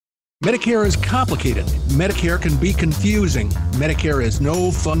Medicare is complicated. Medicare can be confusing. Medicare is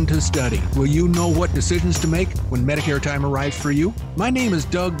no fun to study. Will you know what decisions to make when Medicare time arrives for you? My name is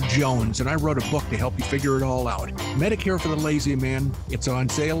Doug Jones, and I wrote a book to help you figure it all out. Medicare for the Lazy Man. It's on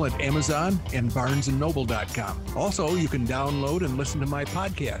sale at Amazon and BarnesandNoble.com. Also, you can download and listen to my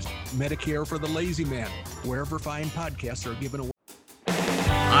podcast, Medicare for the Lazy Man, wherever fine podcasts are given away.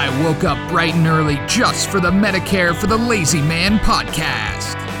 I woke up bright and early just for the Medicare for the Lazy Man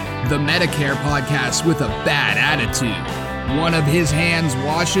podcast. The Medicare podcast with a bad attitude. One of his hands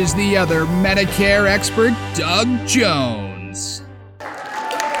washes the other. Medicare expert Doug Jones.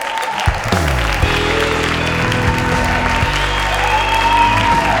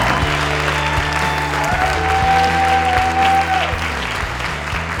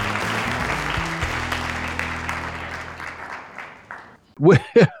 Well,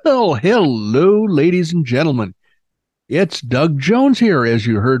 hello, ladies and gentlemen. It's Doug Jones here, as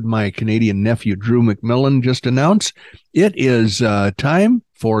you heard my Canadian nephew Drew McMillan just announce. It is time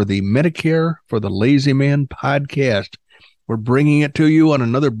for the Medicare for the Lazy Man podcast. We're bringing it to you on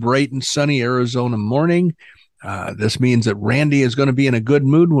another bright and sunny Arizona morning. This means that Randy is going to be in a good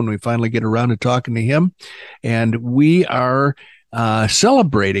mood when we finally get around to talking to him. And we are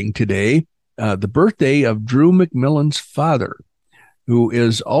celebrating today the birthday of Drew McMillan's father, who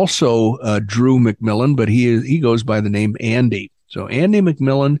is also Drew McMillan, but he goes by the name Andy. So Andy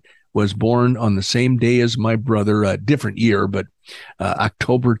McMillan was born on the same day as my brother, a different year, but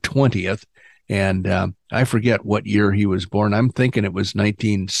October 20th. And I forget what year he was born. I'm thinking it was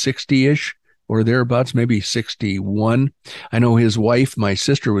 1960-ish or thereabouts, maybe 61. I know his wife, my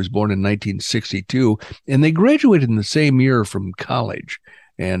sister, was born in 1962, and they graduated in the same year from college.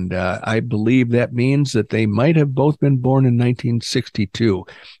 And I believe that means that they might have both been born in 1962.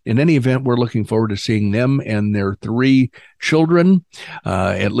 In any event, we're looking forward to seeing them and their three children,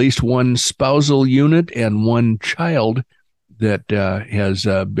 at least one spousal unit and one child that has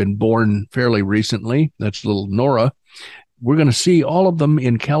been born fairly recently. That's little Nora. We're going to see all of them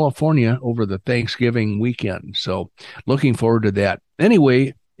in California over the Thanksgiving weekend. So looking forward to that.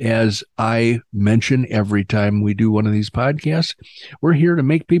 Anyway, as I mention every time we do one of these podcasts, we're here to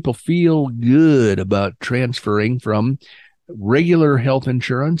make people feel good about transferring from regular health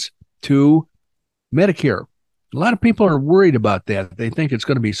insurance to Medicare. A lot of people are worried about that. They think it's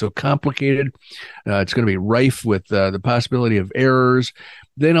going to be so complicated. It's going to be rife with the possibility of errors.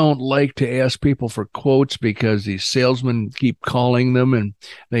 They don't like to ask people for quotes because these salesmen keep calling them, and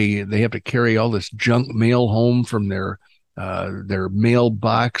they have to carry all this junk mail home from their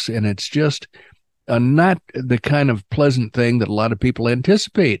mailbox, and it's just not the kind of pleasant thing that a lot of people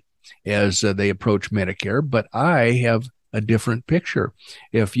anticipate as they approach Medicare. But I have a different picture.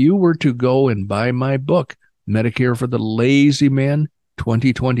 If you were to go and buy my book, Medicare for the Lazy Man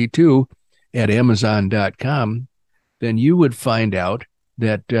 2022 at Amazon.com, then you would find out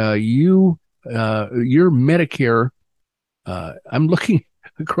that your Medicare, I'm looking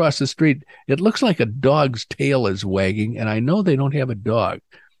across the street, it looks like a dog's tail is wagging, and I know they don't have a dog.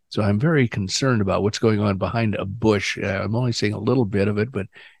 So I'm very concerned about what's going on behind a bush. I'm only seeing a little bit of it, but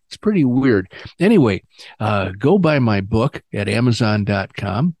it's pretty weird. Anyway, go buy my book at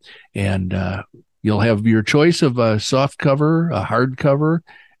Amazon.com, and you'll have your choice of a soft cover, a hard cover,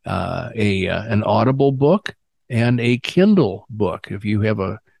 an Audible book, and a Kindle book. If you have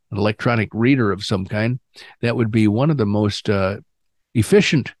an electronic reader of some kind, that would be one of the most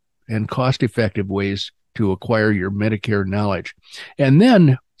efficient and cost-effective ways to acquire your Medicare knowledge. And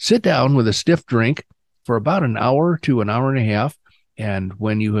then sit down with a stiff drink for about an hour to an hour and a half. And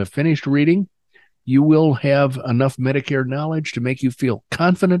when you have finished reading, you will have enough Medicare knowledge to make you feel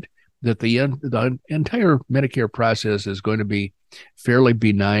confident that the entire Medicare process is going to be fairly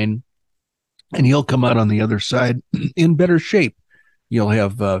benign, and you'll come out on the other side in better shape. You'll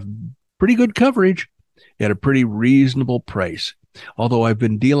have pretty good coverage at a pretty reasonable price. Although I've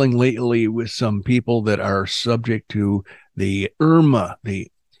been dealing lately with some people that are subject to the IRMAA, the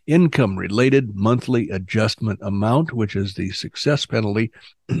Income-Related Monthly Adjustment Amount, which is the success penalty.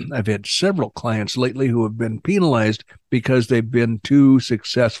 I've had several clients lately who have been penalized because they've been too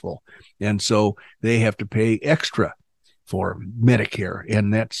successful. And so they have to pay extra for Medicare,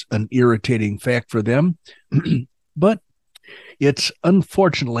 and that's an irritating fact for them. But it's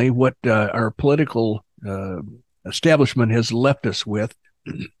unfortunately what our political establishment has left us with,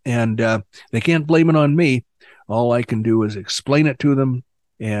 and they can't blame it on me. All I can do is explain it to them,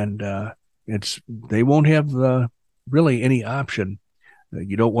 and they won't have really any option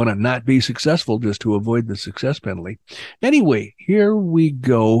You don't want to not be successful just to avoid the success penalty. Anyway, here we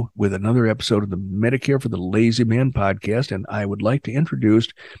go with another episode of the Medicare for the Lazy Man podcast. And I would like to introduce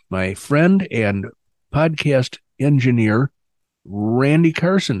my friend and podcast engineer, Randy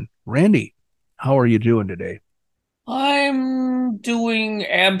Carson. Randy, how are you doing today? I'm doing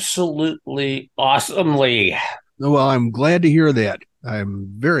absolutely awesomely. Well, I'm glad to hear that.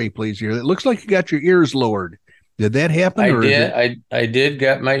 I'm very pleased to hear that. It looks like you got your ears lowered. Did that happen? I did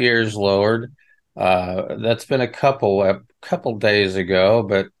get my ears lowered. That's been a couple days ago,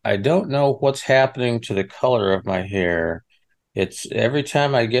 but I don't know what's happening to the color of my hair. It's every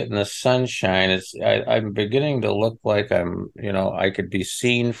time I get in the sunshine, I'm beginning to look like I could be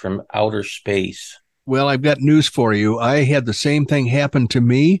seen from outer space. Well, I've got news for you. I had the same thing happen to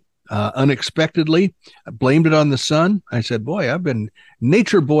me unexpectedly. I blamed it on the sun. I said, boy, I've been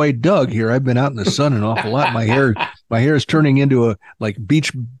nature boy Doug here. I've been out in the sun an awful lot. My hair is turning into a like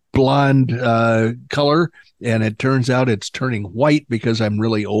beach blonde color. And it turns out it's turning white because I'm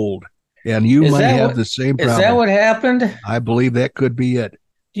really old. And you might have the same problem. Is that what happened? I believe that could be it.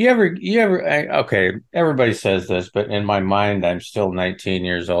 Okay, everybody says this, but in my mind, I'm still 19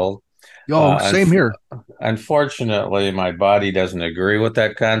 years old. Oh, same here. Unfortunately, my body doesn't agree with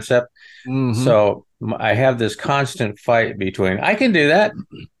that concept. Mm-hmm. So I have this constant fight between, I can do that,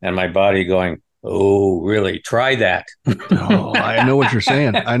 and my body going, oh, really? Try that. Oh, I know what you're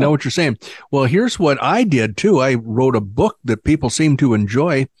saying. I know what you're saying. Well, here's what I did, too. I wrote a book that people seem to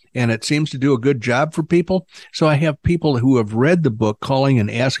enjoy, and it seems to do a good job for people. So I have people who have read the book calling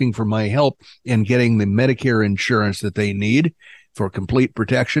and asking for my help in getting the Medicare insurance that they need for complete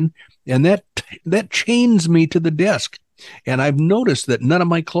protection. And that chains me to the desk. And I've noticed that none of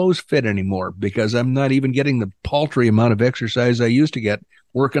my clothes fit anymore because I'm not even getting the paltry amount of exercise I used to get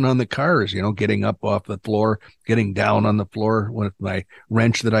working on the cars, getting up off the floor, getting down on the floor with my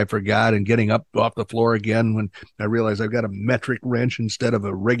wrench that I forgot, and getting up off the floor again when I realize I've got a metric wrench instead of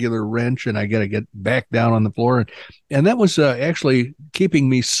a regular wrench, and I got to get back down on the floor. And that was actually keeping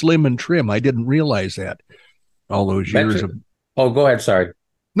me slim and trim. I didn't realize that all those years. Oh, go ahead. Sorry.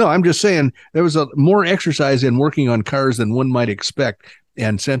 No, I'm just saying there was more exercise in working on cars than one might expect.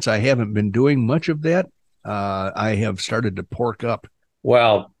 And since I haven't been doing much of that, I have started to pork up.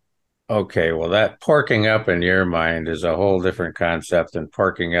 Well, okay. Well, that porking up in your mind is a whole different concept than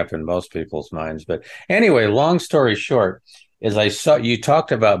porking up in most people's minds. But anyway, long story short, is I saw you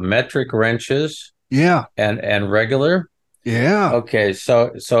talked about metric wrenches. Yeah. And regular. Yeah. Okay,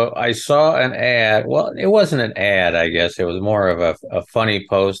 so I saw an ad. Well, it wasn't an ad, I guess. It was more of a funny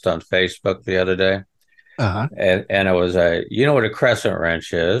post on Facebook the other day. Uh-huh. And it was you know what a crescent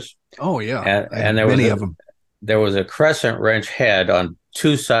wrench is? Oh, yeah. And there many was of them. There was a crescent wrench head on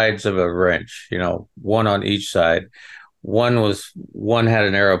two sides of a wrench, one on each side. One had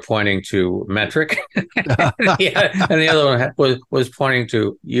an arrow pointing to metric, and the other one was pointing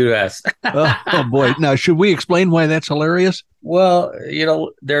to US. Oh boy! Now, should we explain why that's hilarious? Well,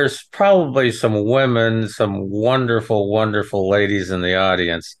 there's probably some women, some wonderful, wonderful ladies in the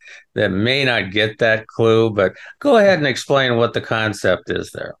audience that may not get that clue, but go ahead and explain what the concept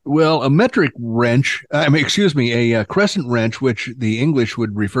is there. Well, a metric wrench, a crescent wrench, which the English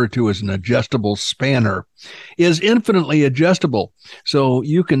would refer to as an adjustable spanner, is infinitely adjustable. So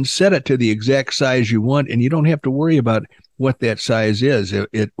you can set it to the exact size you want, and you don't have to worry about what that size is.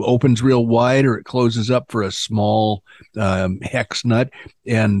 It opens real wide or it closes up for a small hex nut,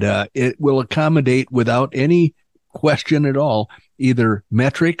 and it will accommodate without any question at all either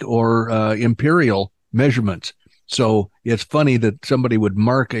metric or imperial measurements. So it's funny that somebody would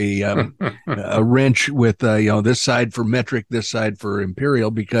mark a wrench with this side for metric, this side for imperial,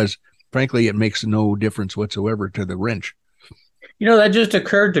 because frankly it makes no difference whatsoever to the wrench. That just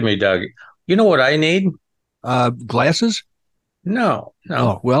occurred to me, Doug. You know what I need? Glasses? No.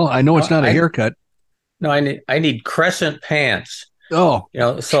 Oh, well, I know it's not a haircut. No, I need crescent pants. Oh,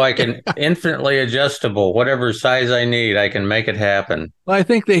 so I can infinitely adjustable, whatever size I need, I can make it happen. Well, I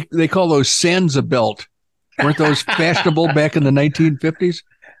think they call those Sansa belt. Weren't those fashionable back in the 1950s?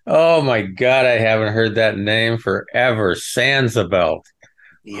 Oh my God, I haven't heard that name forever. Sansa belt.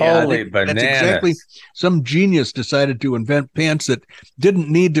 Yeah, holy bananas. That's exactly. Some genius decided to invent pants that didn't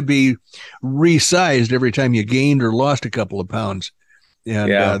need to be resized every time you gained or lost a couple of pounds.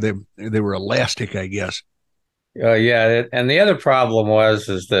 And they were elastic, I guess. Yeah. And the other problem is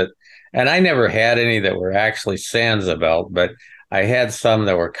that, and I never had any that were actually Sansa belt, but I had some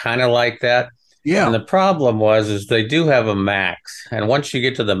that were kind of like that. Yeah. And the problem is they do have a max. And once you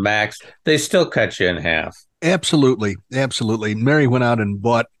get to the max, they still cut you in half. Absolutely. Absolutely. Mary went out and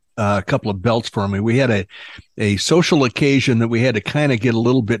bought a couple of belts for me. We had a social occasion that we had to kind of get a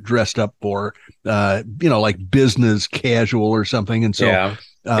little bit dressed up for, like business casual or something. And so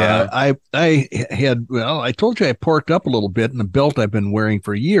I had, I told you I porked up a little bit, and the belt I've been wearing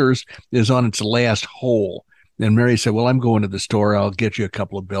for years is on its last hole. And Mary said, well, I'm going to the store. I'll get you a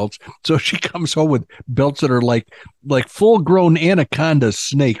couple of belts. So she comes home with belts that are like full grown anaconda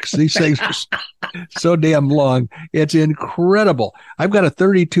snakes. These things are so damn long. It's incredible. I've got a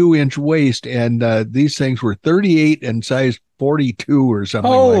 32-inch waist, and these things were 38 and size 42 or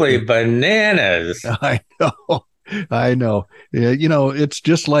something. Holy bananas. I know. It's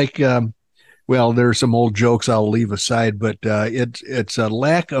just like, there's some old jokes I'll leave aside, but it's a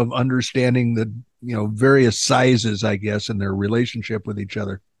lack of understanding the various sizes, I guess, and their relationship with each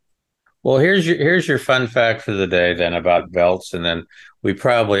other. Well, here's your fun fact for the day then about belts, and then we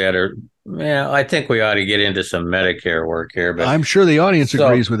probably I think we ought to get into some Medicare work here. But I'm sure the audience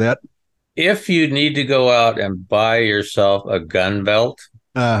agrees with that. If you need to go out and buy yourself a gun belt,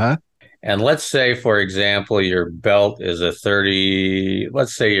 and let's say, for example, your belt is a 30.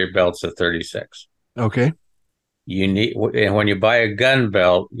 Let's say your belt's a 36. Okay. And when you buy a gun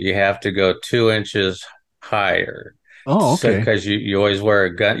belt, you have to go 2 inches higher. Oh, okay. Because you always wear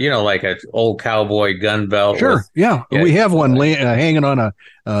a gun, like an old cowboy gun belt. Sure. We have one hanging on a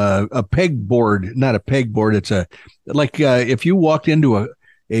pegboard, not a pegboard. It's if you walked into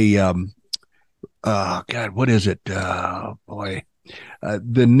God, what is it? The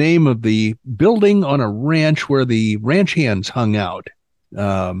name of the building on a ranch where the ranch hands hung out.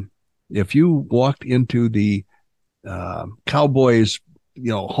 If you walked into the cowboys,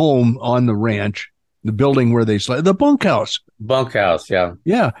 home on the ranch, the building where they slept, the bunkhouse.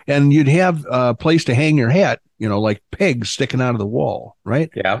 Yeah. And you'd have a place to hang your hat, like pegs sticking out of the wall, right?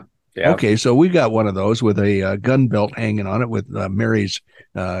 Yeah. Okay. So we got one of those with a gun belt hanging on it with Mary's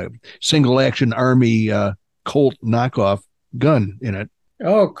single action Army Colt knockoff gun in it.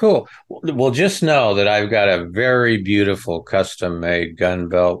 Oh, cool. Well, just know that I've got a very beautiful custom made gun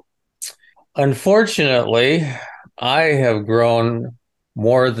belt. Unfortunately, I have grown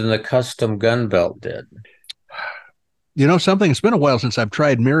more than the custom gun belt did. Something, it's been a while since I've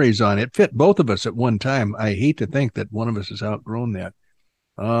tried Mary's on. It fit both of us at one time. I hate to think that one of us has outgrown that.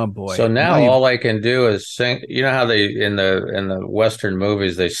 Oh boy. So now all I can do is sing. You know how they in the Western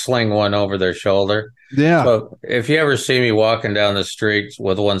movies they sling one over their shoulder? Yeah. So if you ever see me walking down the street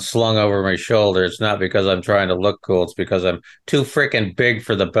with one slung over my shoulder, it's not because I'm trying to look cool. It's because I'm too freaking big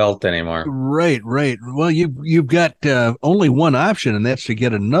for the belt anymore. Right. Well, you've got only one option, and that's to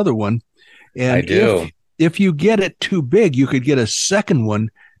get another one. And I do. If you get it too big, you could get a second one,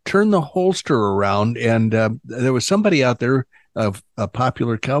 turn the holster around, and there was somebody out there, a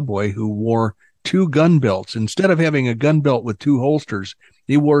popular cowboy, who wore two gun belts. Instead of having a gun belt with two holsters,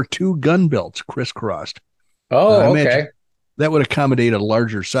 he wore two gun belts crisscrossed. Oh, okay. That would accommodate a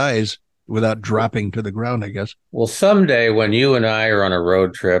larger size without dropping to the ground, I guess. Well, someday when you and I are on a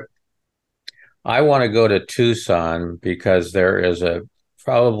road trip, I want to go to Tucson because there is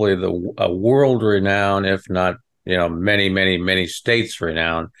probably a world-renowned, if not, many, many, many states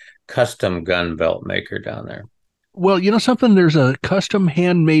renowned custom gun belt maker down there. Well, something, there's a custom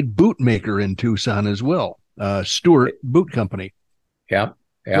handmade boot maker in Tucson as well, Stewart Boot Company. Yeah.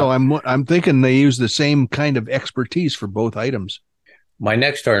 So I'm thinking they use the same kind of expertise for both items. My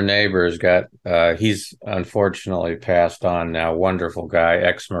next door neighbor has got, he's unfortunately passed on now, wonderful guy,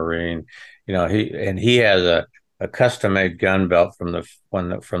 ex-Marine, he has a custom made gun belt from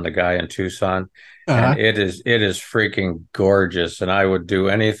the guy in Tucson. And it is freaking gorgeous. And I would do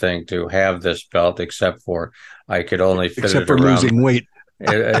anything to have this belt except for I could only fit it around losing weight.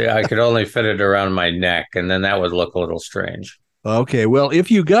 I could only fit it around my neck, and then that would look a little strange. Okay, well, if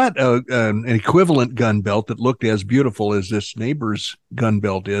you got an equivalent gun belt that looked as beautiful as this neighbor's gun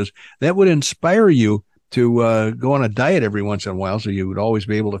belt is, that would inspire you to go on a diet every once in a while, so you would always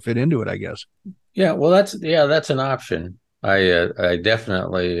be able to fit into it, I guess. Yeah, well, that's an option. I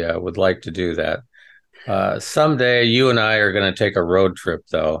definitely would like to do that. Someday, you and I are going to take a road trip,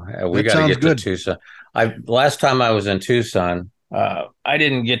 though. We got to get to Tucson. Last time I was in Tucson, I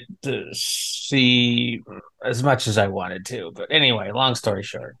didn't get to see as much as I wanted to. But anyway, long story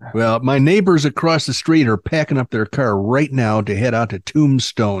short. Well, my neighbors across the street are packing up their car right now to head out to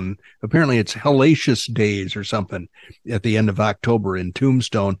Tombstone. Apparently it's Hellacious Days or something at the end of October in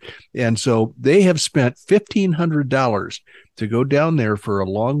Tombstone. And so they have spent $1,500 to go down there for a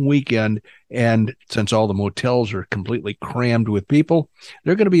long weekend. And since all the motels are completely crammed with people,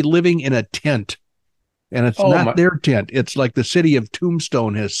 they're going to be living in a tent. And it's not their tent. It's like the city of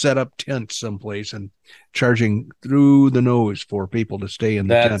Tombstone has set up tents someplace and charging through the nose for people to stay in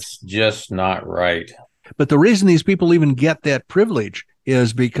the tent. That's just not right. But the reason these people even get that privilege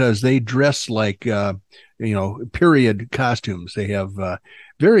is because they dress like, period costumes. They have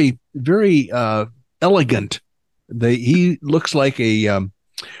very, very elegant. He looks like a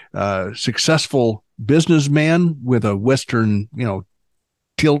successful businessman with a Western,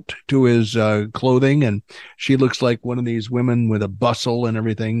 tilt to his clothing, and she looks like one of these women with a bustle and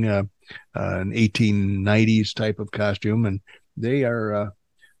everything, an 1890s type of costume, and they're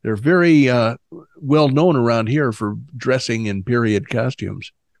very well known around here for dressing in period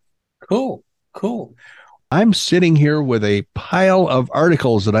costumes. Cool. I'm sitting here with a pile of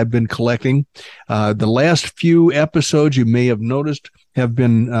articles that I've been collecting. The last few episodes, you may have noticed, have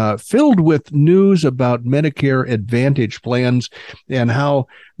been filled with news about Medicare Advantage plans and how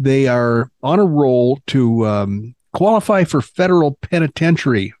they are on a roll to qualify for federal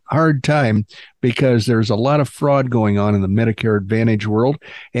penitentiary. Hard time, because there's a lot of fraud going on in the Medicare Advantage world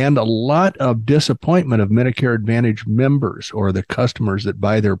and a lot of disappointment of Medicare Advantage members or the customers that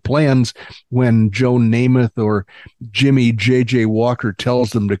buy their plans when Joe Namath or Jimmy J.J. Walker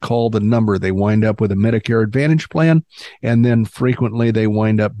tells them to call the number. They wind up with a Medicare Advantage plan, and then frequently they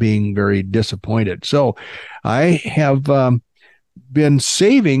wind up being very disappointed. So I have been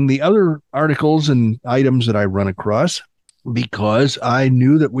saving the other articles and items that I run across because I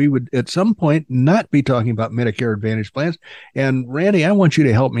knew that we would at some point not be talking about Medicare Advantage plans. And Randy, I want you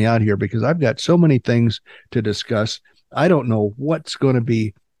to help me out here because I've got so many things to discuss. I don't know what's going to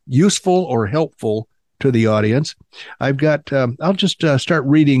be useful or helpful to the audience. I've got, I'll just start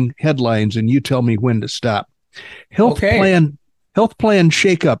reading headlines and you tell me when to stop. Health plan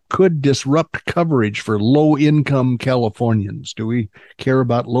shakeup could disrupt coverage for low-income Californians. Do we care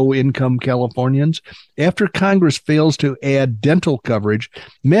about low-income Californians? After Congress fails to add dental coverage,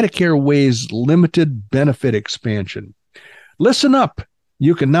 Medicare weighs limited benefit expansion. Listen up.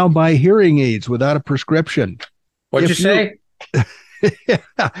 You can now buy hearing aids without a prescription. What'd you say?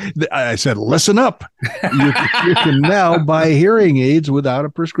 I said, listen up. You can now buy hearing aids without a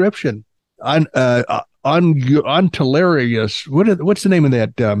prescription. Ontalarius, what's the name of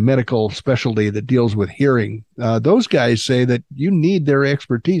that medical specialty that deals with hearing? Those guys say that you need their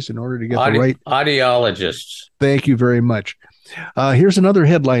expertise in order to get the right audiologists. Thank you very much. Here's another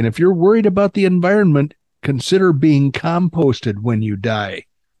headline. If you're worried about the environment, consider being composted when you die.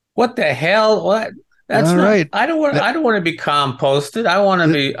 What the hell? What? That's all not right. I don't want to be composted. I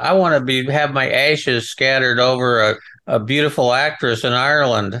want to have my ashes scattered over a beautiful actress in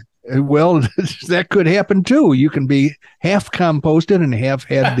Ireland. Well, that could happen too. You can be half composted and half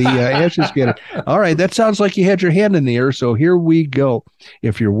had the ashes scattered. All right, that sounds like you had your hand in the air, so here we go.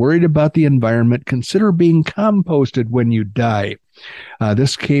 If you're worried about the environment, consider being composted when you die.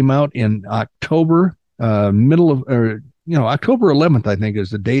 This came out in October, October 11th, I think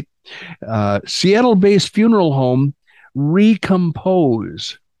is the date. Seattle-based funeral home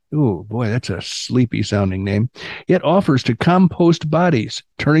Recompose. Oh, boy, that's a sleepy sounding name. It offers to compost bodies,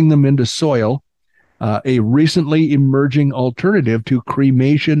 turning them into soil, a recently emerging alternative to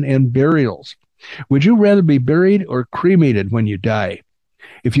cremation and burials. Would you rather be buried or cremated when you die?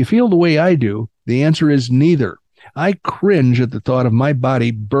 If you feel the way I do, the answer is neither. I cringe at the thought of my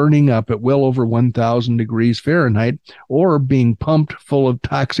body burning up at well over 1,000 degrees Fahrenheit or being pumped full of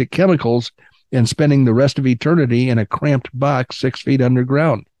toxic chemicals and spending the rest of eternity in a cramped box 6 feet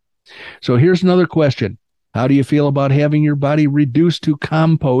underground. So here's another question. How do you feel about having your body reduced to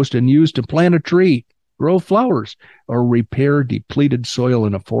compost and used to plant a tree, grow flowers, or repair depleted soil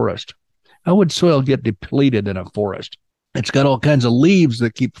in a forest? How would soil get depleted in a forest? It's got all kinds of leaves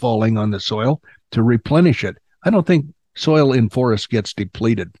that keep falling on the soil to replenish it. I don't think soil in forests gets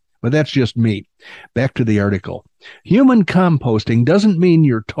depleted, but that's just me. Back to the article. Human composting doesn't mean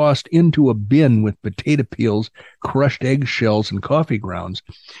you're tossed into a bin with potato peels, crushed eggshells, and coffee grounds.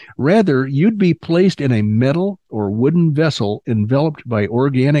 Rather, you'd be placed in a metal or wooden vessel enveloped by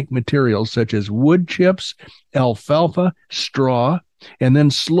organic materials such as wood chips, alfalfa, straw, and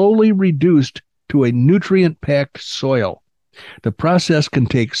then slowly reduced to a nutrient-packed soil. The process can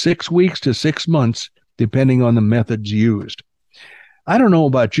take 6 weeks to 6 months, depending on the methods used. I don't know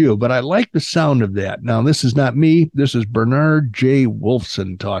about you, but I like the sound of that. Now, this is not me. This is Bernard J.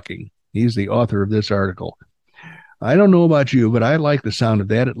 Wolfson talking. He's the author of this article. I don't know about you, but I like the sound of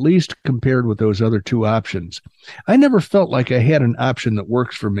that, at least compared with those other two options. I never felt like I had an option that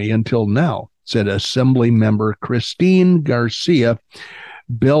works for me until now, said Assembly member Christine Garcia,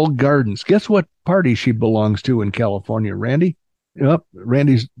 Bell Gardens. Guess what party she belongs to in California, Randy? Oh,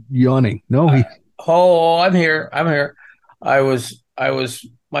 Randy's yawning. No, Oh, I'm here. I'm here.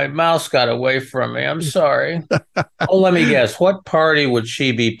 My mouse got away from me. I'm sorry. Oh, let me guess. What party would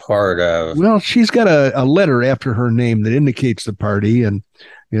she be part of? Well, she's got a letter after her name that indicates the party, and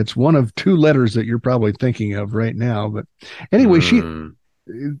it's one of two letters that you're probably thinking of right now. But anyway, Hmm.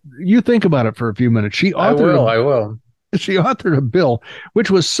 you think about it for a few minutes. I will. She authored a bill which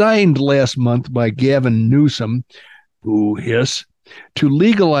was signed last month by Gavin Newsom, ooh, hiss, to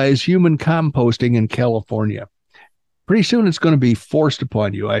legalize human composting in California. Pretty soon it's going to be forced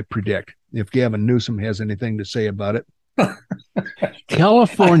upon you, I predict, if Gavin Newsom has anything to say about it.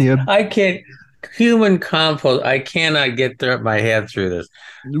 California. I can't human compost. I cannot my head through this.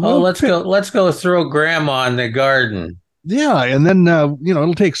 Oh, Well, let's go throw grandma in the garden. yeah, and then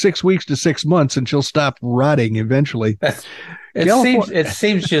it'll take 6 weeks to 6 months, and she'll stop rotting eventually. California. It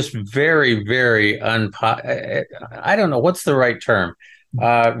seems just very, very I don't know what's the right term.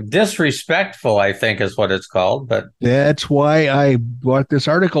 Disrespectful, I think is what it's called. But That's why I bought this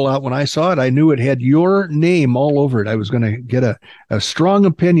article out. When I saw it, I knew it had your name all over it. I was going to get a strong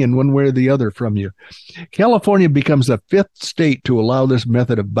opinion one way or the other from you. California becomes the fifth state to allow this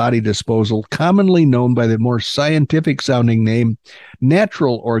method of body disposal, commonly known by the more scientific sounding name,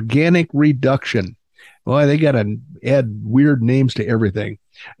 natural organic reduction. Boy, they got to add weird names to everything.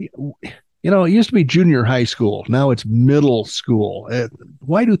 It used to be junior high school. Now it's middle school.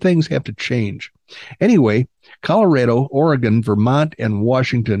 Why do things have to change? Anyway, Colorado, Oregon, Vermont, and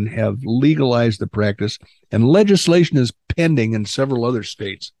Washington have legalized the practice, and legislation is pending in several other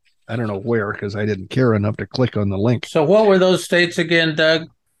states. I don't know where because I didn't care enough to click on the link. so, what were those states again, Doug?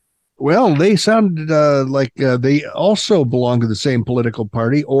 Well, they sounded like they also belong to the same political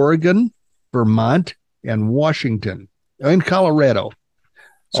party: Oregon, Vermont, and Washington, and Colorado.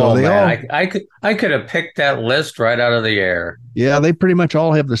 So Oh they all, man, I could have picked that list right out of the air. yeah, they pretty much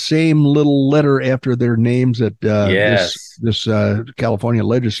all have the same little letter after their names that Yes. this California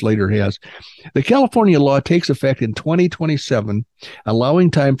legislator has. The California law takes effect in 2027,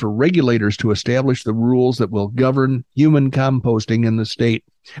 allowing time for regulators to establish the rules that will govern human composting in the state.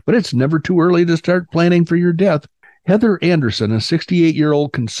 But it's never too early to start planning for your death. Heather Anderson, a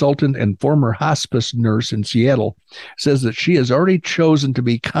 68-year-old consultant and former hospice nurse in Seattle, says that she has already chosen to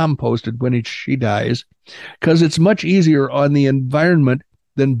be composted when she dies because it's much easier on the environment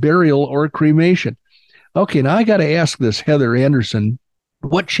than burial or cremation. Okay, now I got to ask this Heather Anderson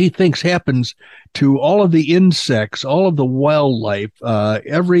what she thinks happens to all of the insects, all of the wildlife,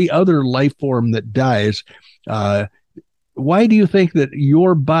 every other life form that dies. Why do you think that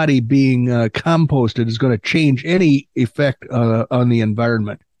your body being composted is going to change any effect on the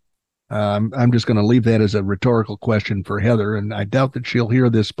environment? I'm just going to leave that as a rhetorical question for Heather, and I doubt that she'll hear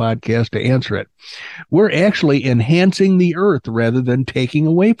this podcast to answer it. We're actually enhancing the earth rather than taking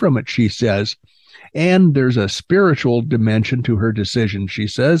away from it, she says. And there's a spiritual dimension to her decision, she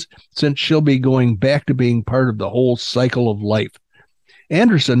says, since she'll be going back to being part of the whole cycle of life.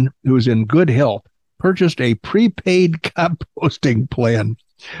 Anderson, who is in good health, purchased a prepaid composting plan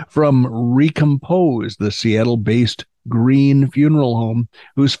from Recompose, the Seattle-based green funeral home,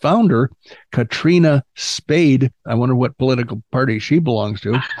 whose founder, Katrina Spade, I wonder what political party she belongs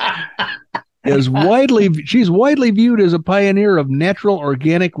to, she's widely viewed as a pioneer of natural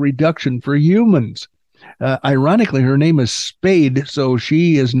organic reduction for humans. Ironically, her name is Spade, so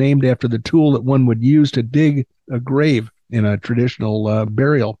she is named after the tool that one would use to dig a grave in a traditional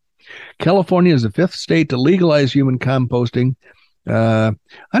burial. California is the fifth state to legalize human composting. I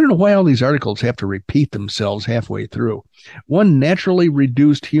don't know why all these articles have to repeat themselves halfway through. One naturally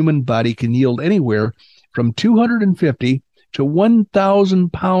reduced human body can yield anywhere from 250 to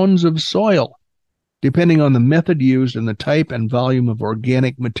 1,000 pounds of soil, depending on the method used and the type and volume of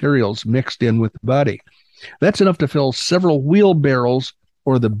organic materials mixed in with the body. That's enough to fill several wheelbarrows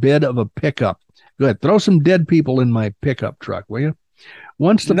or the bed of a pickup. Go ahead, throw some dead people in my pickup truck, will you?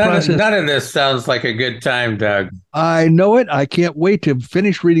 Once the process, none of this sounds like a good time, Doug. I know it. I can't wait to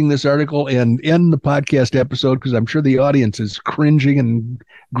finish reading this article and end the podcast episode because I'm sure the audience is cringing and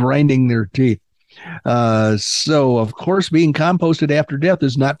grinding their teeth. So, of course, being composted after death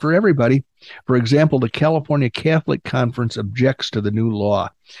is not for everybody. For example, the California Catholic Conference objects to the new law.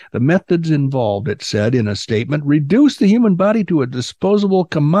 The methods involved, it said in a statement, reduce the human body to a disposable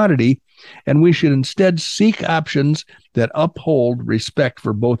commodity, and we should instead seek options that uphold respect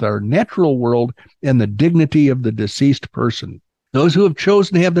for both our natural world and the dignity of the deceased person. Those who have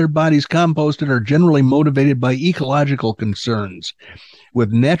chosen to have their bodies composted are generally motivated by ecological concerns.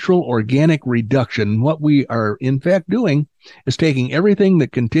 With natural organic reduction, what we are in fact doing is taking everything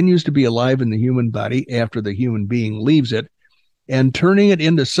that continues to be alive in the human body after the human being leaves it and turning it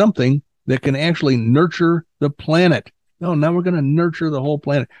into something that can actually nurture the planet. Oh, now we're going to nurture the whole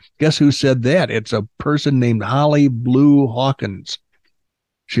planet. Guess who said that? It's a person named Holly Blue Hawkins.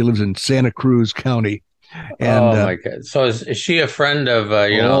 She lives in Santa Cruz County. And, oh my God. So is she a friend of,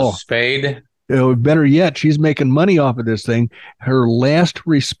 Spade? Better yet, she's making money off of this thing. Her Last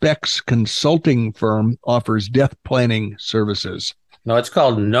Respects consulting firm offers death planning services. No, it's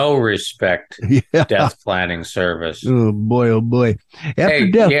called No Respect Death Planning Service. Oh boy. After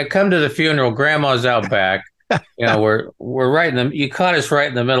death. Yeah, come to the funeral. Grandma's out back. We're right in the, you caught us right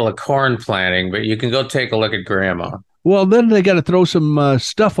in the middle of corn planting, but you can go take a look at Grandma. Well, then they got to throw some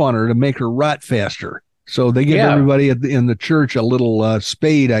stuff on her to make her rot faster. So they give everybody in the church a little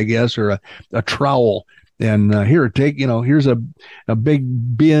spade, I guess, or a trowel. And here's a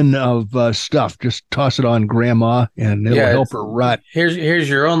big bin of stuff. Just toss it on Grandma, and it'll help her rot. Here's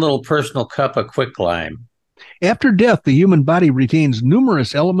your own little personal cup of quicklime. After death, the human body retains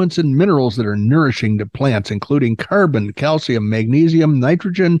numerous elements and minerals that are nourishing to plants, including carbon, calcium, magnesium,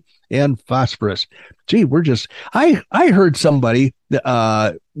 nitrogen, and phosphorus. Gee, I heard somebody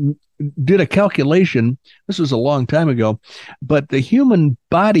did a calculation. This was a long time ago, but the human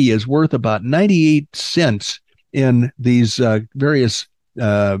body is worth about 98 cents in these various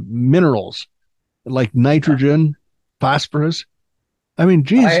minerals like nitrogen, phosphorus. I mean,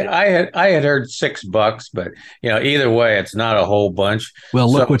 geez. I had heard $6, but either way, it's not a whole bunch.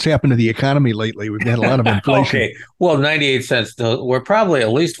 Well, look what's happened to the economy lately. We've had a lot of inflation. Okay, well, 98 cents. We're probably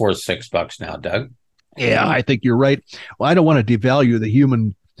at least worth $6 now, Doug. Yeah, I think you're right. Well, I don't want to devalue the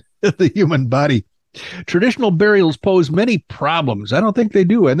human body. Traditional burials pose many problems. I don't think they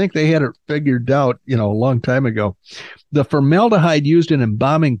do. I think they had it figured out, a long time ago. The formaldehyde used in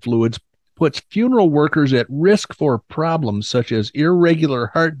embalming fluids puts funeral workers at risk for problems such as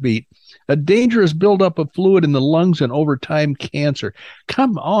irregular heartbeat, a dangerous buildup of fluid in the lungs, and over time cancer.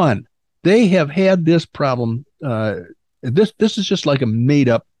 Come on. They have had this problem. This is just like a made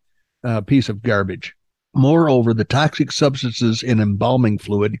up piece of garbage. Moreover, the toxic substances in embalming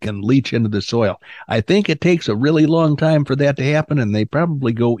fluid can leach into the soil. I think it takes a really long time for that to happen, and they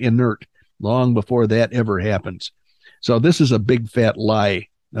probably go inert long before that ever happens. So this is a big fat lie.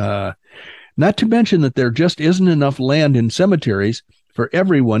 Not to mention that there just isn't enough land in cemeteries for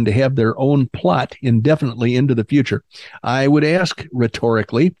everyone to have their own plot indefinitely into the future. I would ask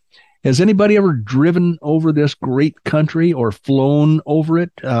rhetorically, has anybody ever driven over this great country or flown over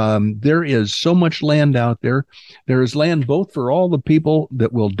it? There is so much land out there. There is land both for all the people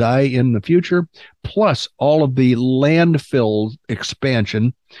that will die in the future, plus all of the landfill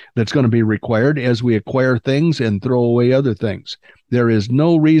expansion that's going to be required as we acquire things and throw away other things. There is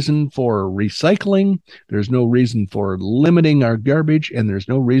no reason for recycling. There's no reason for limiting our garbage, and there's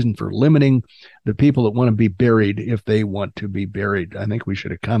no reason for limiting the people that want to be buried if they want to be buried. I think we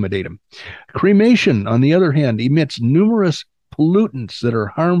should accommodate them. Cremation, on the other hand, emits numerous pollutants that are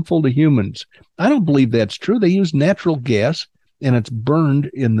harmful to humans. I don't believe that's true. They use natural gas, and it's burned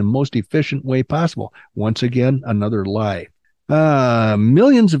in the most efficient way possible. Once again, another lie.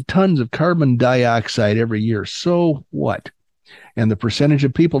 Millions of tons of carbon dioxide every year. So what? And the percentage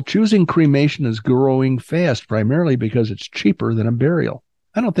of people choosing cremation is growing fast, primarily because it's cheaper than a burial.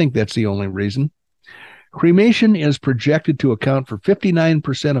 I don't think that's the only reason. Cremation is projected to account for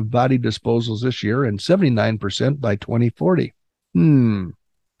 59% of body disposals this year and 79% by 2040.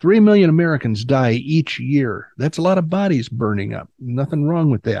 3 million Americans die each year. That's a lot of bodies burning up. Nothing wrong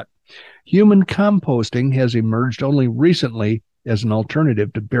with that. Human composting has emerged only recently as an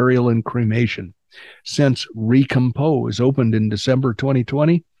alternative to burial and cremation. Since Recompose opened in December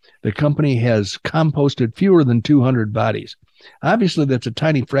 2020, the company has composted fewer than 200 bodies. Obviously, that's a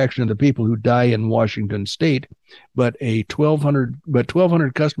tiny fraction of the people who die in Washington state, but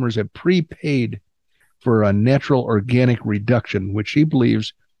 1,200 customers have prepaid for a natural organic reduction, which he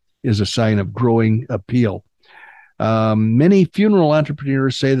believes is a sign of growing appeal. Many funeral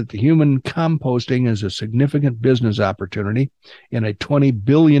entrepreneurs say that the human composting is a significant business opportunity in a $20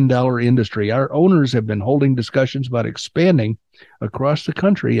 billion industry. Our owners have been holding discussions about expanding across the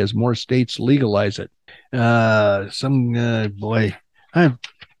country as more states legalize it. You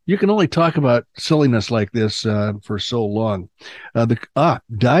can only talk about silliness like this for so long.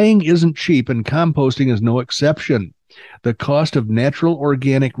 Dying isn't cheap, and composting is no exception. The cost of natural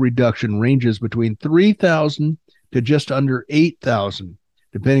organic reduction ranges between $3,000 to just under $8,000,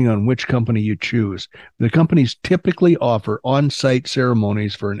 depending on which company you choose. The companies typically offer on-site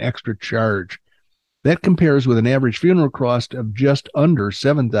ceremonies for an extra charge. That compares with an average funeral cost of just under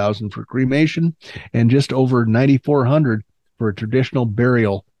 $7,000 for cremation and just over $9,400 for a traditional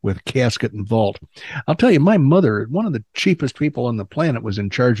burial with casket and vault. I'll tell you, my mother, one of the cheapest people on the planet, was in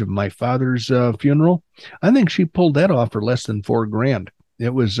charge of my father's funeral. I think she pulled that off for less than $4,000. It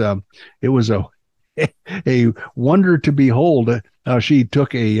was a wonder to behold how she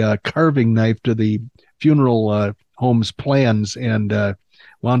took a carving knife to the funeral home's plans and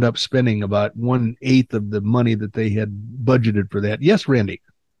wound up spending about 1/8 of the money that they had budgeted for that. Yes, Randy.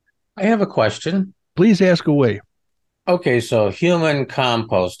 I have a question. Please ask away. Okay, so human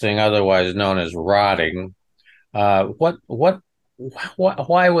composting, otherwise known as rotting, why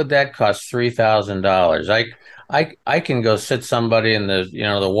would that cost $3,000? I can go sit somebody in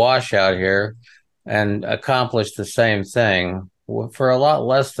the washout here and accomplish the same thing for a lot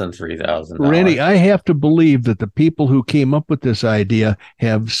less than $3,000. Randy, I have to believe that the people who came up with this idea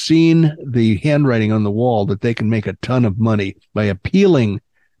have seen the handwriting on the wall that they can make a ton of money by appealing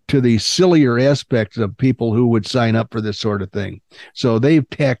to the sillier aspects of people who would sign up for this sort of thing. So they've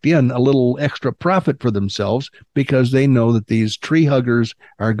tacked in a little extra profit for themselves because they know that these tree huggers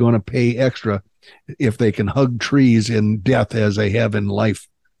are going to pay extra if they can hug trees in death as they have in life.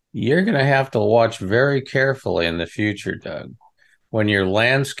 You're going to have to watch very carefully in the future, Doug. When your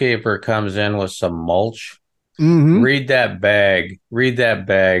landscaper comes in with some mulch, read that bag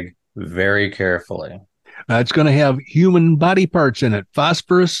very carefully. It's going to have human body parts in it: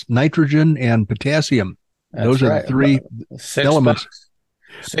 phosphorus, nitrogen, and potassium. Those are the three elements.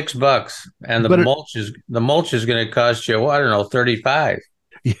 $6, and the mulch is going to cost you, I don't know, 35.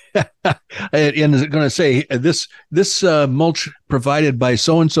 Yeah, and is it going to say this mulch provided by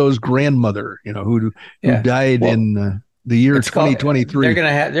so and so's grandmother, who died in the year 2023?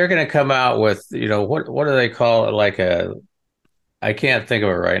 They're going to come out with what do they call it? Like I can't think of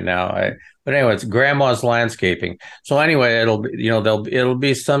it right now. But anyway, it's grandma's landscaping. So anyway, it'll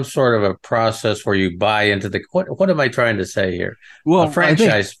be some sort of a process where you buy into the what am I trying to say here? Well, a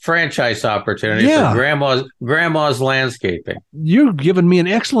franchise opportunity for grandma's landscaping. You're giving me an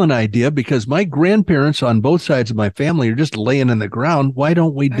excellent idea because my grandparents on both sides of my family are just laying in the ground. Why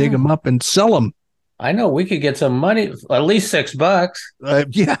don't we dig them up and sell them? I know we could get some money, at least $6.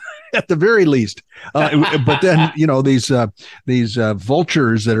 Yeah, at the very least. But then these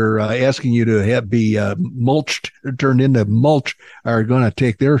vultures that are asking you to be mulched, turned into mulch, are going to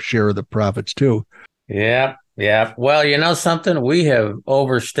take their share of the profits too. Yeah. Well, you know something, we have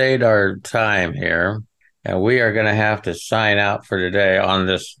overstayed our time here, and we are going to have to sign out for today on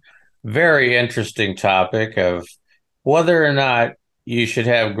this very interesting topic of whether or not you should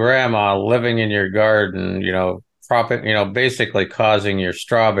have grandma living in your garden, basically causing your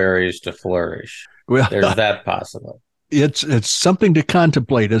strawberries to flourish. Well, there's that possible. It's something to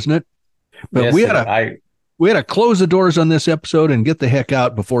contemplate, isn't it? But yes, we had to close the doors on this episode and get the heck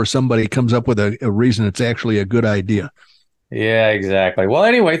out before somebody comes up with a reason it's actually a good idea. Yeah, exactly. Well,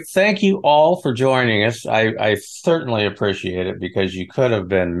 anyway, thank you all for joining us. I certainly appreciate it because you could have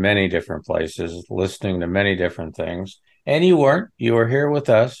been many different places listening to many different things. And you weren't. You were here with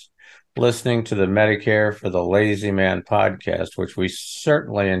us listening to the Medicare for the Lazy Man podcast, which we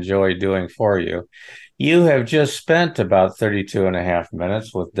certainly enjoy doing for you. You have just spent about 32 and a half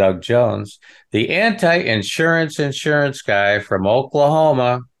minutes with Doug Jones, the anti-insurance guy from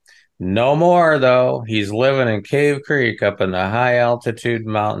Oklahoma. No more, though. He's living in Cave Creek up in the high-altitude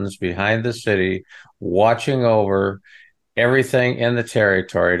mountains behind the city, watching over everything in the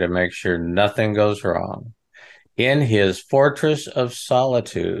territory to make sure nothing goes wrong in his fortress of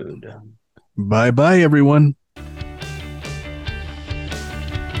solitude. Bye-bye, everyone.